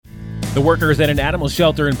The workers at an animal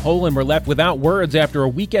shelter in Poland were left without words after a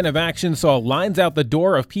weekend of action saw lines out the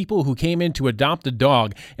door of people who came in to adopt a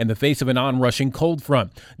dog in the face of an onrushing cold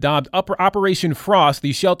front. Dubbed Operation Frost,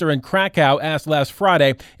 the shelter in Krakow asked last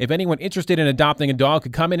Friday if anyone interested in adopting a dog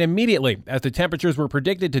could come in immediately, as the temperatures were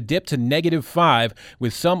predicted to dip to -5.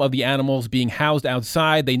 With some of the animals being housed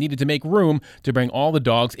outside, they needed to make room to bring all the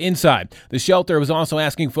dogs inside. The shelter was also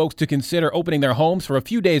asking folks to consider opening their homes for a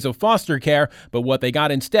few days of foster care, but what they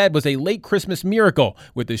got instead was a late Christmas miracle,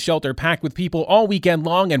 with the shelter packed with people all weekend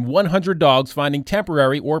long and 100 dogs finding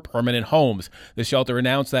temporary or permanent homes. The shelter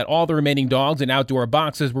announced that all the remaining dogs in outdoor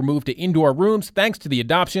boxes were moved to indoor rooms thanks to the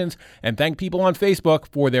adoptions, and thanked people on Facebook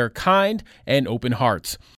for their kind and open hearts.